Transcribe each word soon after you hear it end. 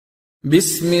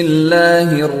بسم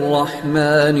الله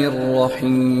الرحمن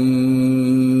الرحيم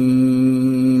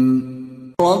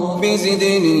رب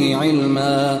زدني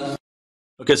علما.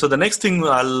 Okay, so the next thing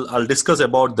I'll discuss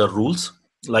about the rules.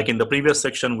 Like in the previous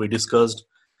section, we discussed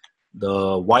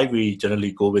the why we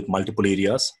generally go with multiple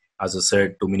areas. As I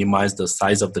said, to minimize the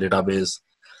size of the database,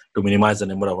 to minimize the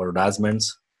number of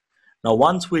advertisements. Now,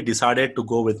 once we decided to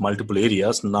go with multiple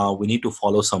areas, now we need to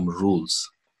follow some rules,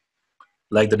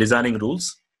 like the designing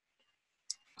rules.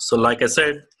 So like I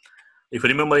said, if you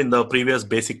remember in the previous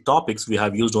basic topics, we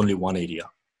have used only one area.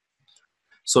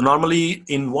 So normally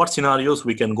in what scenarios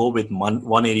we can go with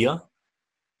one area?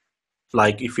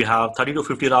 Like if you have 30 to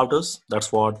 50 routers,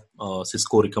 that's what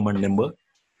Cisco recommend number.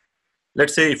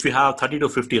 Let's say if you have 30 to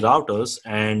 50 routers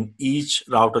and each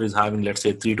router is having, let's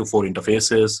say 3 to 4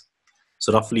 interfaces,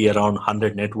 so roughly around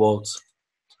 100 networks.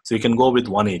 So you can go with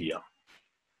one area.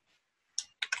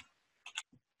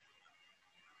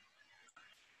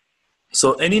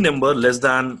 So any number less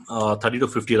than 30 to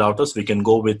 50 routers, we can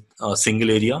go with a single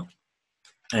area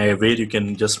where you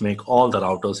can just make all the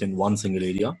routers in one single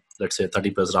area, let's say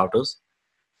 30 plus routers.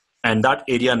 And that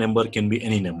area number can be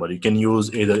any number. You can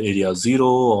use either area 0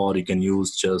 or you can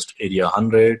use just area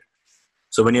 100.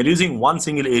 So when you're using one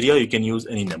single area, you can use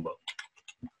any number.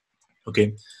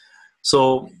 Okay.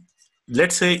 So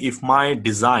let's say if my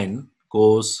design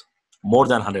goes more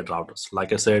than 100 routers,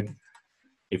 like I said,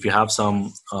 if you have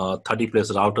some 30 plus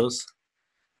routers,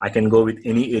 I can go with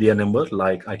any area number,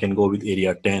 like I can go with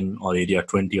area 10 or area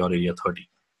 20 or area 30.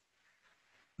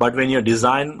 But when your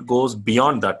design goes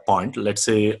beyond that point, let's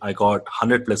say I got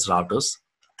 100 plus routers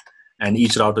and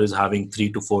each router is having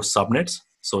 3 to 4 subnets.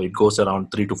 So it goes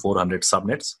around 3 to 400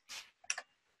 subnets.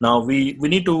 Now we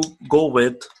need to go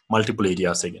with multiple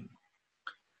areas again.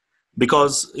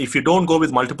 Because if you don't go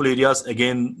with multiple areas,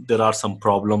 again, there are some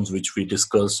problems which we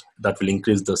discussed that will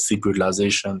increase the CPU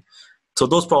utilization. So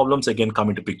those problems again come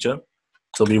into picture.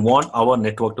 So we want our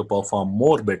network to perform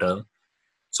more better.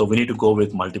 So we need to go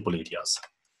with multiple areas.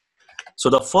 So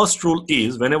the first rule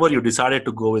is whenever you decided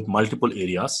to go with multiple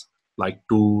areas, like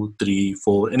 2, 3,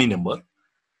 4, any number.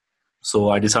 So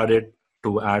I decided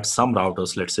to add some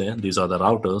routers, let's say these are the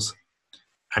routers,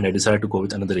 and I decided to go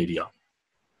with another area.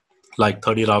 Like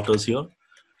 30 routers here,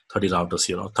 30 routers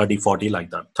here, or 30, 40 like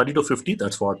that. 30 to 50,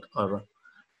 that's what our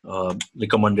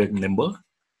recommended number.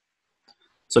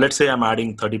 So let's say I'm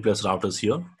adding 30 plus routers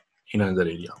here in another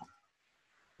area.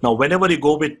 Now, whenever you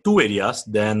go with two areas,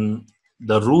 then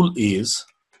the rule is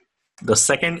the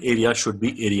second area should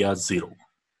be area 0.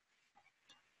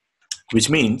 Which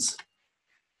means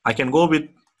I can go with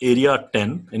area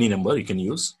 10, any number you can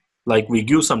use. Like we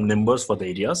give some numbers for the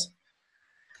areas.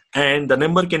 And the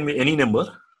number can be any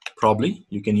number, probably.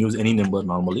 You can use any number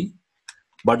normally.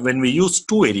 But when we use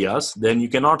two areas, then you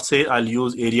cannot say I'll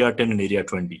use area 10 and area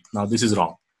 20. Now this is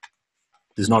wrong.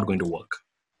 This is not going to work.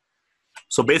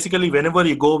 So basically, whenever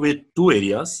you go with two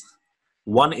areas,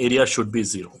 one area should be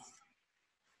 0.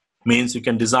 Means you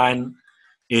can design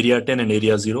area 10 and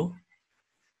area 0.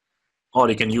 Or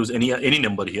you can use any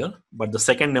number here. But the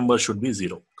second number should be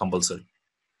 0, compulsory.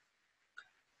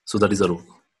 So that is a rule.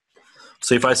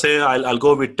 So if I say I'll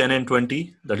go with 10 and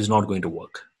 20, that is not going to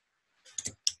work.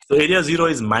 So area 0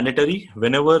 is mandatory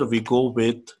whenever we go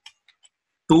with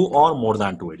 2 or more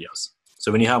than 2 areas.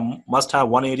 So when you must have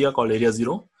one area called area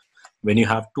 0, when you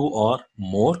have 2 or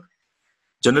more,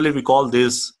 generally we call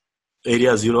this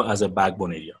area 0 as a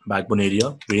backbone area. Backbone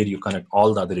area where you connect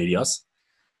all the other areas.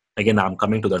 Again, I'm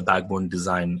coming to that backbone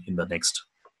design in the next.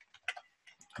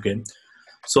 Okay.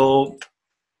 So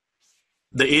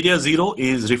the area 0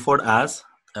 is referred as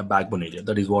a backbone area.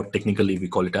 That is what technically we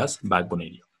call it as backbone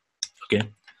area. Okay.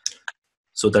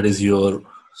 So that is your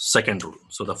second rule.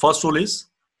 So the first rule is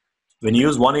when you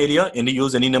use one area,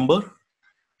 use any number.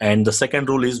 And the second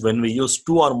rule is when we use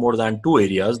 2 or more than 2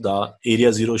 areas, the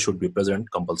area 0 should be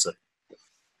present compulsory.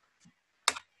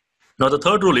 Now the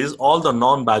third rule is all the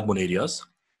non-backbone areas.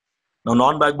 Now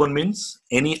non-backbone means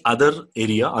any other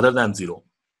area other than 0.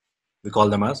 We call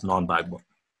them as non-backbone.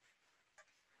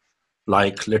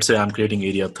 Like let's say I'm creating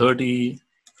area 30,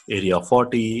 area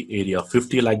 40, area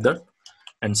 50 like that,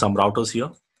 and some routers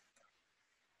here.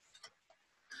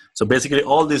 So basically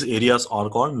all these areas are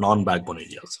called non-backbone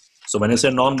areas. So when I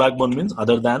say non-backbone means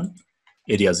other than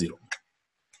area 0.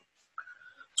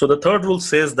 So the third rule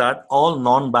says that all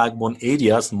non-backbone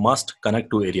areas must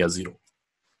connect to area 0.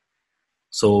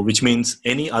 So which means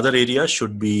any other area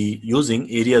should be using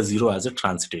area 0 as a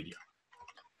transit area.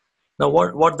 Now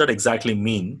what that exactly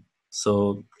mean?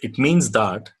 So it means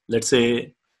that let's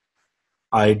say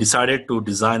I decided to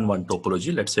design one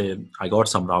topology. Let's say I got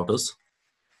some routers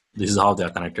This is how they are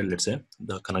connected, let's say,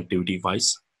 the connectivity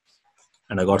wise.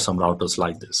 And I got some routers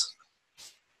like this.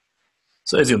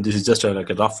 So assume this is just like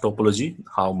a rough topology,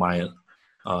 how my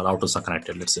routers are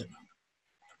connected, let's say.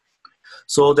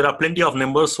 So there are plenty of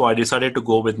numbers, so I decided to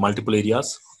go with multiple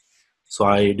areas. So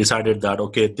I decided that,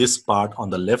 okay, this part on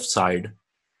the left side,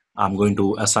 I'm going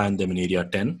to assign them in area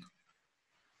 10.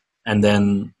 And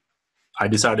then I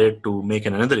decided to make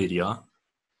another area,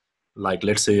 like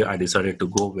let's say I decided to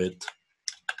go with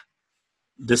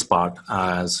this part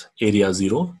as area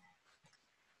 0.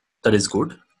 That is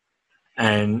good.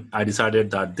 And I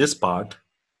decided that this part,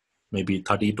 maybe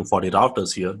 30 to 40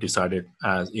 routers here, decided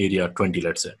as area 20,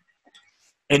 let's say.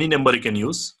 Any number you can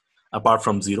use apart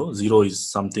from 0. 0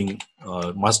 is something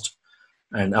must.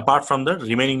 And apart from that,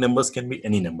 remaining numbers can be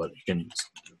any number you can use.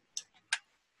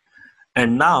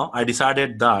 And now I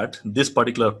decided that this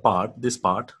particular part, this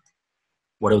part,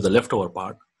 whatever the leftover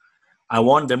part, I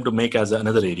want them to make as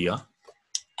another area,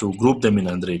 to group them in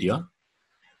another area.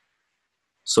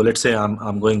 So let's say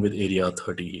I'm going with area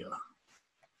 30 here.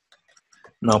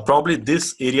 Now probably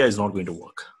this area is not going to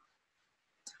work.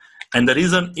 And the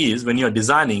reason is when you're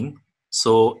designing,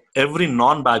 so every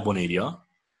non-backbone area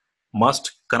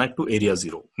must connect to area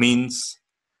 0. Means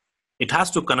it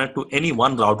has to connect to any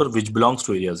one router which belongs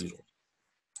to area 0.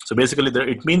 So basically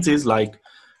it means is like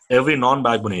every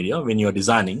non-backbone area when you're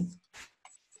designing,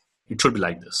 it should be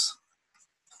like this.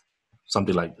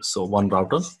 Something like this. So one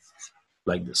router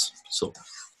like this. So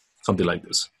something like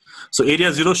this. So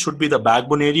area 0 should be the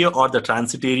backbone area or the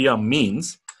transit area,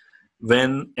 means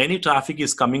when any traffic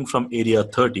is coming from area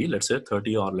 30, let's say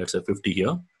 30 or let's say 50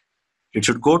 here, it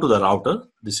should go to the router.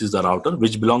 This is the router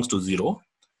which belongs to 0.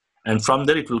 And from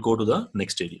there, it will go to the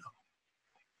next area,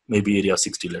 maybe area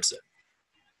 60, let's say.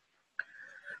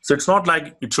 So it's not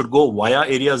like it should go via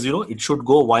area 0. It should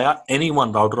go via any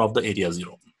one router of the area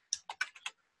 0.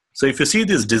 So if you see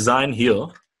this design here,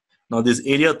 now this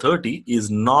area 30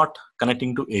 is not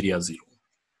connecting to area 0.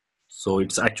 So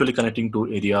it's actually connecting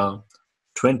to area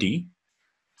 20.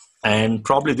 And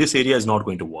probably this area is not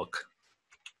going to work.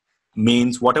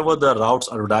 Means whatever the routes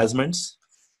advertisements,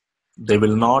 they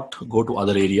will not go to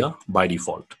other area by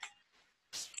default.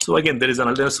 So again, there is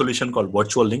another solution called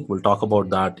virtual link. We'll talk about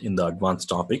that in the advanced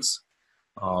topics,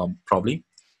 probably.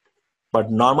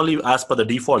 But normally, as per the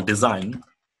default design,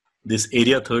 this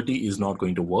area 30 is not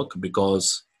going to work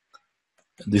because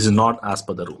this is not as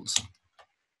per the rules.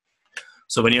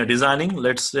 So when you're designing,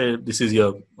 let's say this is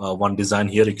your one design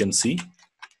here, you can see.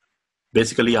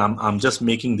 Basically, I'm just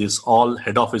making this all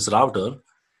head office router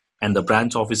and the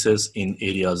branch offices in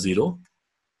area 0.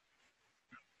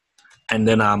 And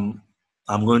then I'm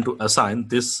going to assign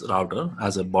this router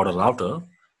as a border router,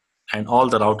 and all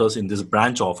the routers in this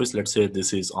branch office, let's say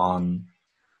this is on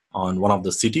one of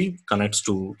the city, connects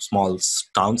to small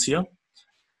towns here,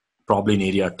 probably in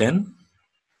area 10,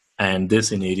 and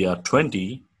this in area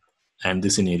 20, and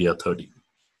this in area 30.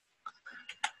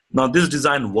 Now this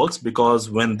design works because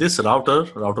when this router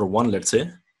 1, let's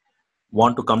say,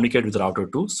 want to communicate with router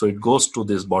 2, so it goes to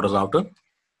this border router,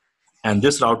 and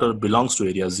this router belongs to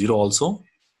area 0 also.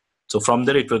 So from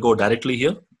there, it will go directly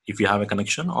here if you have a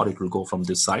connection, or it will go from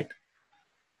this side.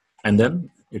 And then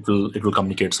it will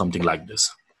communicate something like this.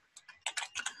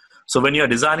 So when you are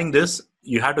designing this,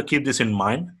 you have to keep this in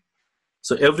mind.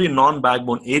 So every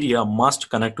non-backbone area must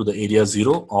connect to the area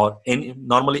 0, or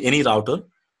normally any router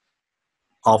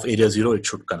of area 0, it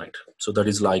should connect. So that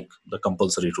is like the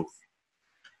compulsory rule.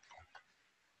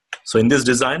 So in this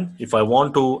design, if I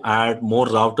want to add more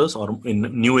routers or in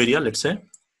new area, let's say,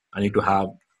 I need to have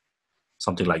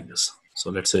something like this. So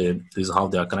let's say this is how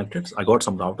they are connected. I got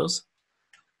some routers.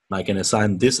 And I can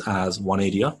assign this as one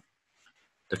area.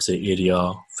 Let's say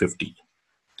area 50.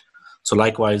 So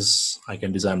likewise, I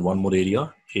can design one more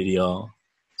area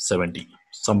 70.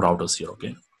 Some routers here,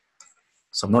 okay?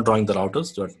 So I'm not drawing the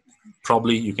routers, but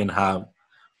probably you can have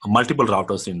multiple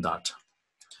routers in that.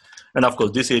 And of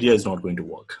course, this area is not going to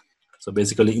work. So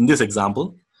basically, in this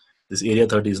example, this area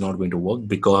 30 is not going to work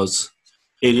because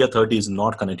area 30 is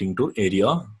not connecting to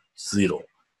area 0.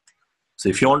 So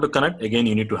if you want to connect, again,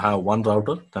 you need to have one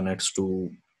router connects to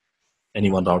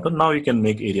any one router. Now you can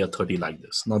make area 30 like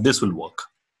this. Now this will work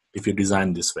if you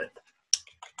design this way.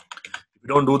 If you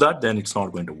don't do that, then it's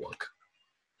not going to work.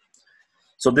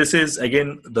 So this is,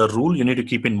 again, the rule you need to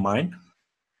keep in mind.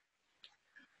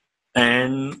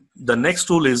 And the next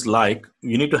rule is like,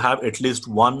 you need to have at least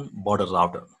one border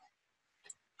router.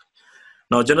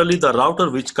 Now, generally the router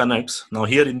which connects, now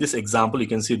here in this example, you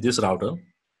can see this router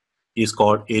is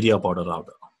called area border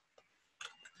router.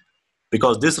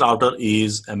 Because this router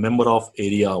is a member of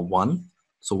area 1.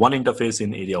 So one interface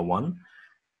in area 1.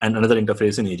 and another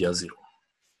interface in area 0.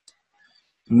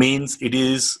 Means it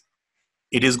is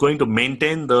going to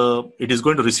maintain it is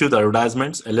going to receive the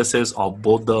advertisements, LSS of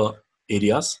both the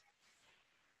areas,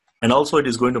 and also it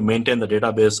is going to maintain the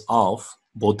database of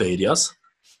both the areas.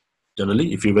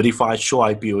 Generally, if you verify show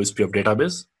IP OSPF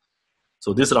database,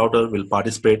 so this router will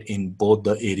participate in both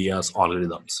the areas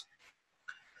algorithms.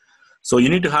 So you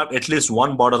need to have at least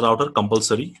one border router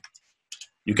compulsory.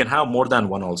 You can have more than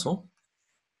one also.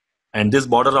 And this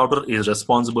border router is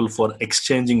responsible for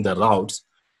exchanging the routes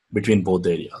between both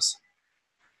the areas.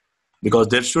 Because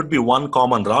there should be one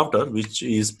common router which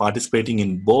is participating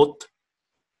in both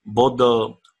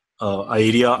the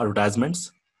area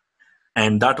advertisements,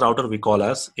 and that router we call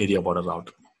as area border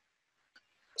router.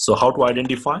 So how to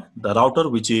identify the router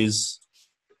which is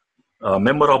a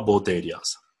member of both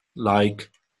areas? Like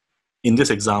in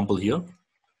this example here,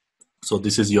 so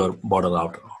this is your border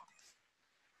router.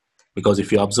 Because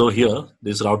if you observe here,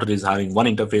 this router is having one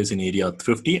interface in area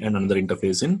 50 and another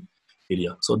interface in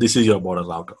area. So this is your border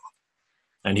router.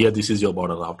 And here this is your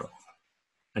border router.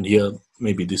 And here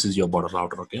maybe this is your border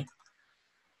router, okay?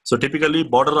 So typically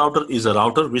border router is a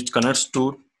router which connects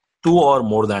to two or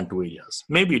more than two areas.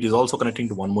 Maybe it is also connecting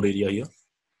to one more area here.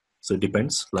 So it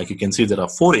depends. Like you can see there are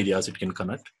 4 areas it can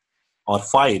connect, or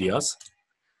 5 areas.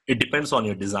 It depends on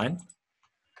your design.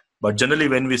 But generally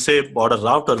when we say border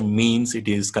router means it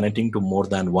is connecting to more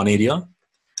than one area.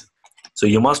 So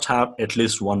you must have at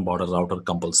least one border router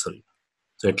compulsory.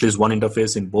 So at least one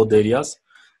interface in both the areas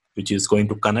which is going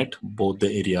to connect both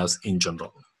the areas in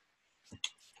general.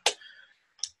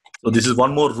 So this is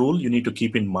one more rule you need to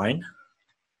keep in mind.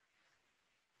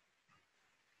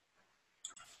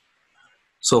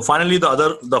 So finally,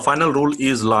 the final rule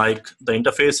is like the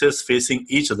interfaces facing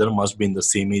each other must be in the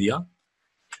same area.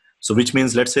 So which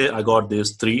means, let's say I got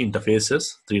these 3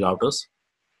 interfaces, 3 routers.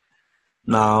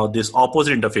 Now these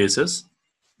opposite interfaces,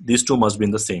 these 2 must be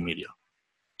in the same area.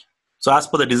 So as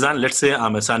per the design, let's say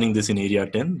I'm assigning this in area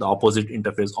 10, the opposite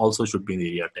interface also should be in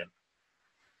area 10.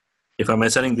 If I'm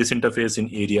assigning this interface in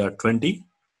area 20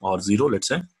 or 0, let's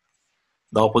say,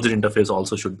 the opposite interface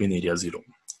also should be in area 0.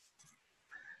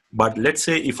 But let's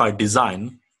say if I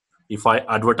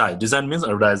advertise, design means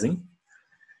advertising.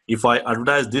 If I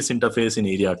advertise this interface in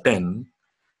area 10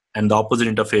 and the opposite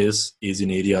interface is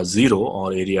in area 0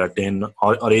 or area 10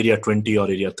 or area 20 or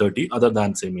area 30, other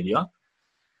than same area,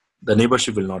 the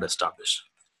neighborship will not establish.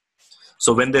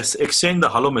 So when they exchange the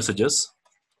hello messages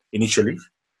initially,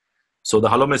 so the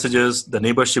hello messages, the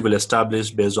neighborship will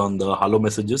establish based on the hello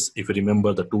messages, if you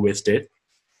remember the two-way state.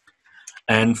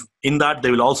 And in that,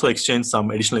 they will also exchange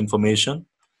some additional information,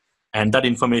 and that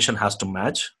information has to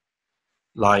match,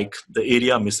 like the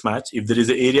area mismatch. If there is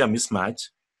an area mismatch,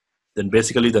 then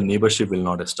basically the neighborship will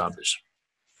not establish.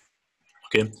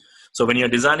 Okay, so when you're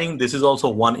designing, this is also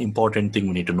one important thing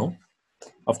we need to know.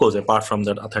 Of course, apart from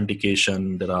that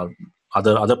authentication, there are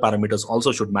other parameters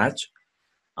also should match.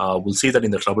 We'll see that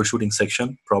in the troubleshooting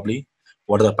section, probably,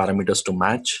 what are the parameters to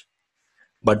match.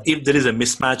 But if there is a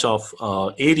mismatch of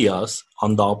areas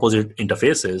on the opposite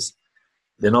interfaces,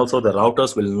 then also the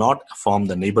routers will not form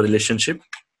the neighbor relationship.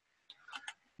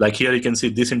 Like here you can see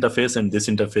this interface and this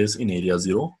interface in area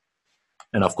 0.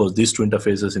 And of course, these 2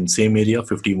 interfaces in same area,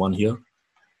 51 here.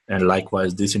 And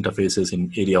likewise, these interfaces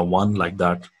in area 1 like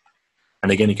that.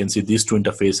 And again, you can see these 2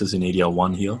 interfaces in area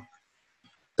 1 here.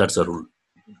 That's the rule.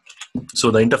 So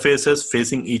the interfaces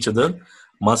facing each other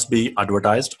must be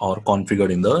advertised or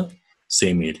configured in the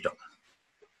same area.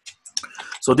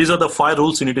 So these are the 5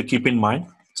 rules you need to keep in mind.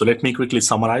 So let me quickly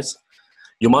summarize.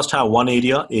 You must have one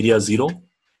area, area 0,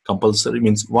 compulsory,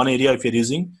 means one area if you're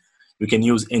using, you can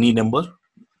use any number,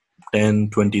 10,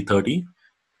 20, 30.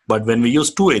 But when we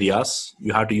use 2 areas,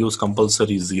 you have to use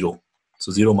compulsory 0.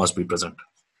 So 0 must be present.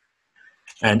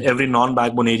 And every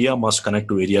non-backbone area must connect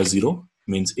to area 0.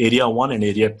 Means area 1 and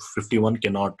area 51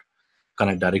 cannot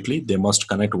connect directly. They must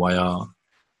connect via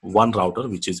one router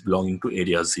which is belonging to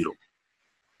area 0.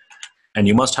 And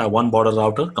you must have one border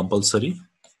router compulsory.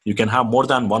 You can have more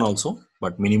than one also,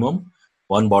 but minimum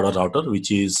one border router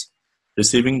which is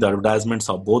receiving the advertisements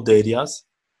of both the areas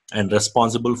and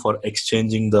responsible for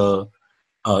exchanging the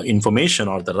information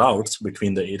or the routes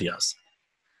between the areas.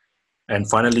 And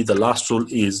finally, the last rule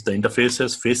is the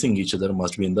interfaces facing each other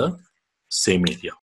must be in the same area.